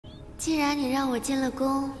既然你让我进了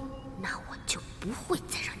宫，那我就不会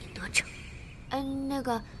再让你得逞。那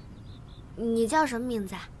个，你叫什么名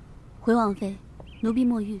字啊？回王妃，奴婢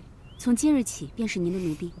墨玉，从今日起便是您的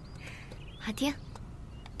奴婢。好听。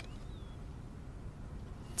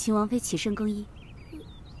请王妃起身更衣。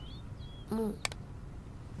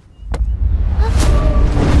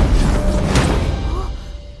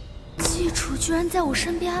季楚居然在我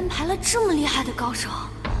身边安排了这么厉害的高手，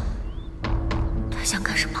他想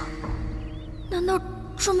干什么？难道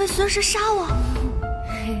准备随时杀我？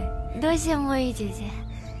多谢墨玉姐姐。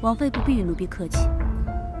王妃不必与奴婢客气。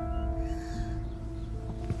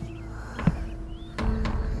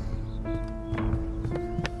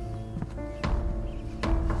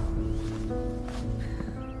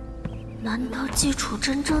难道季楚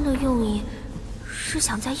真正的用意是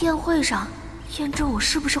想在宴会上验证我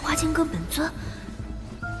是不是花间阁本尊，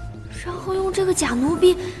然后用这个假奴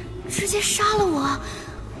婢直接杀了我？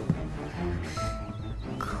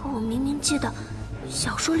可我明明记得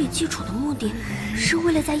小说里季楚的目的是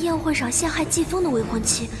为了在宴会上陷害季风的未婚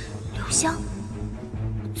妻刘香，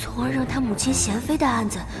从而让他母亲娴妃的案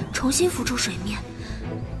子重新浮出水面。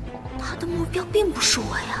他的目标并不是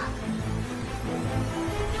我呀，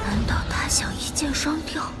难道他想一箭双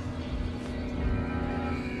雕？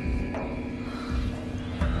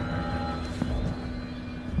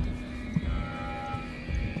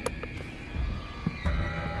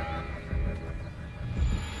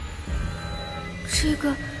这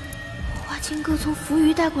个花间阁从扶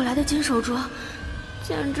余带过来的金手镯，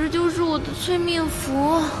简直就是我的催命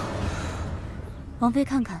符。王妃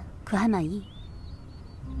看看，可还满意？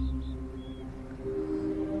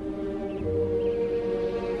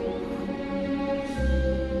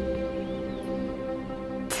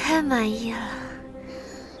太满意了。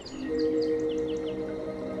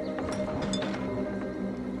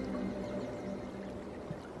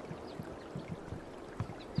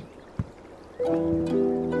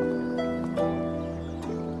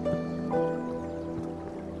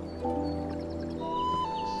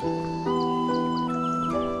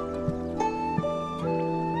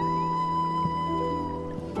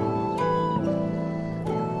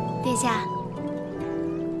殿下，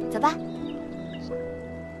走吧。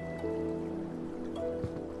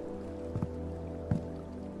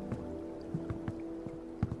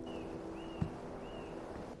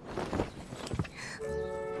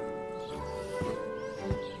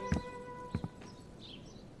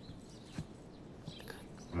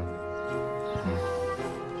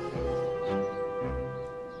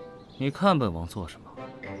你看本王做什么？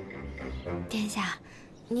殿下，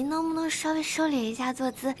您能不能稍微收敛一下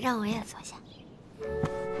坐姿，让我也坐下？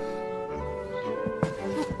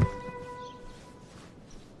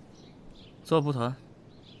坐不团。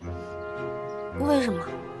为什么？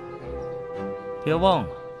别忘了，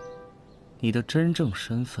你的真正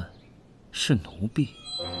身份是奴婢，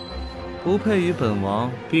不配与本王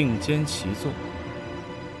并肩齐坐。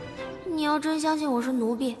你要真相信我是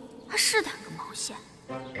奴婢，还试探个毛线？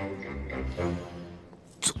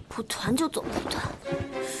走不团就走不团，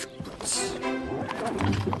生不起。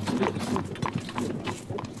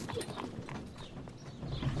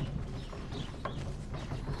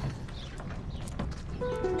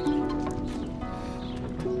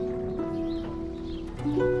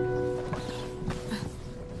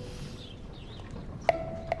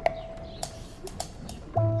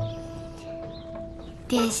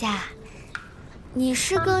殿下，你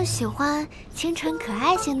是更喜欢清纯可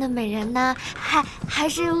爱型的美人呢，还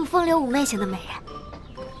是风流妩媚型的美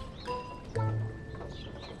人？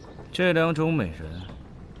这两种美人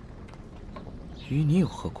与你有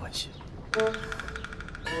何关系？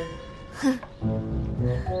哼。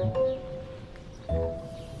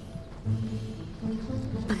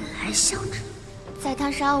本来想着在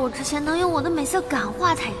他杀我之前能用我的美色感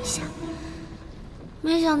化他一下，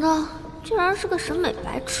没想到居然是个审美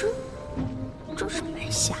白痴，真是白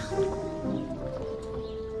瞎。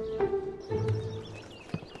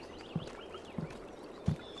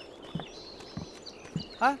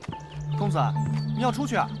哎，公子，你要出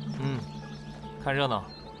去啊？看热闹。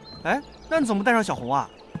哎，那你怎么不带上小红啊？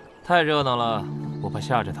太热闹了，我怕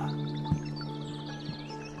吓着她。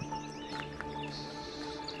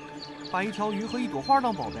把一条鱼和一朵花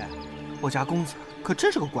当宝贝，我家公子可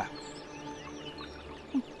真是个怪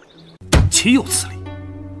物。岂有此理！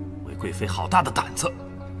为贵妃好大的胆子，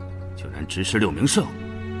竟然指使柳明胜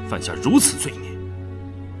犯下如此罪孽，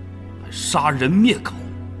还杀人灭口。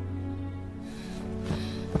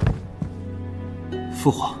父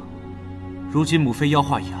皇，如今母妃妖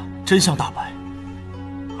化一案真相大白，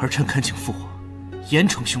儿臣恳请父皇严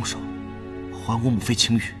惩凶手，还我母妃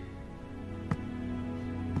清誉。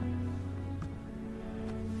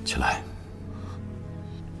起来。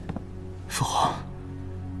父皇，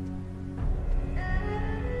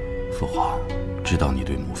父皇知道你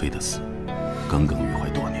对母妃的死耿耿于怀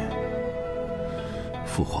多年，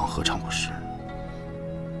父皇何尝不是？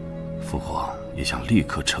父皇也想立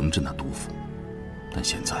刻惩治那毒妇，但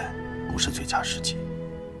现在不是最佳时机，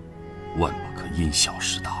万不可因小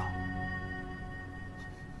失大。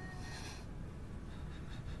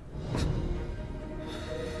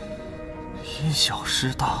因小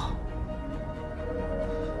失大，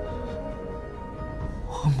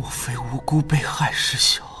我母妃无辜被害事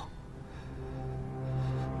小，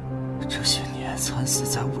这些年惨死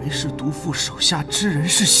在韦氏毒妇手下之人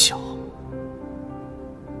是小。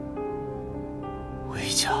韦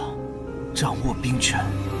家掌握兵权，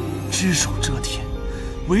只手遮天，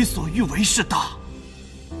为所欲为是大。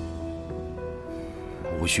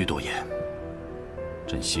无需多言，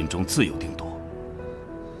朕心中自有定夺。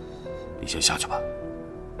你先下去吧。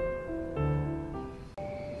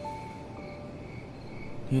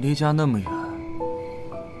你离家那么远，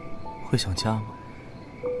会想家吗？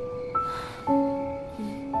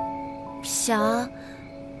想啊，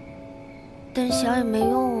但想也没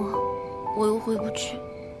用啊，我又回不去。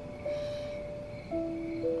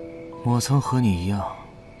我曾和你一样，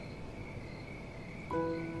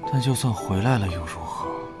但就算回来了又如何？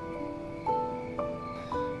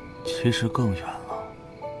其实更远了。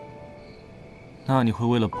那你会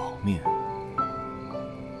为了保命，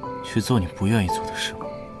去做你不愿意做的事吗？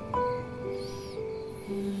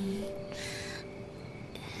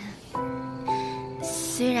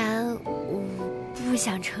虽然我不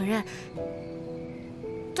想承认，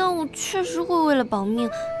但我确实会为了保命，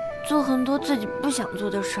做很多自己不想做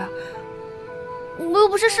的事儿。我又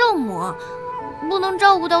不是圣母，不能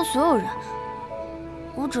照顾到所有人，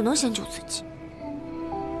我只能先救自己。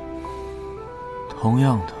同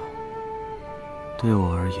样的，对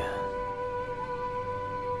我而言，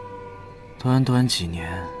短短几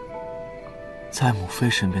年，在母妃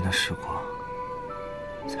身边的时光，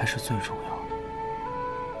才是最重要的。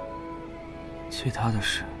其他的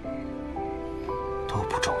事都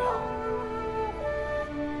不重要。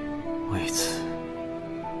为此，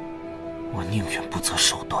我宁愿不择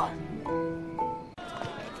手段。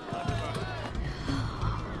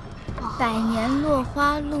百年落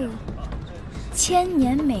花路，千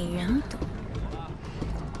年美人堵。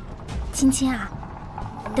青青啊，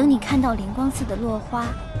等你看到灵光寺的落花，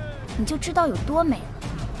你就知道有多美了。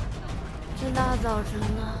这大早晨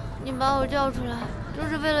的，你把我叫出来，就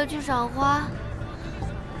是为了去赏花？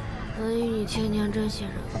能与你千年真心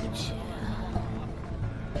人不齐。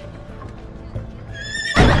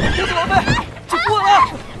公子王妃，这过来！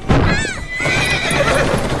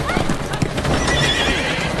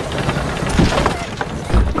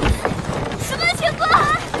什么情况？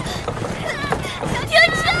停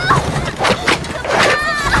车！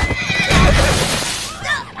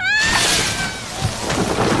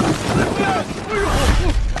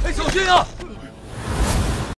哎，小心啊！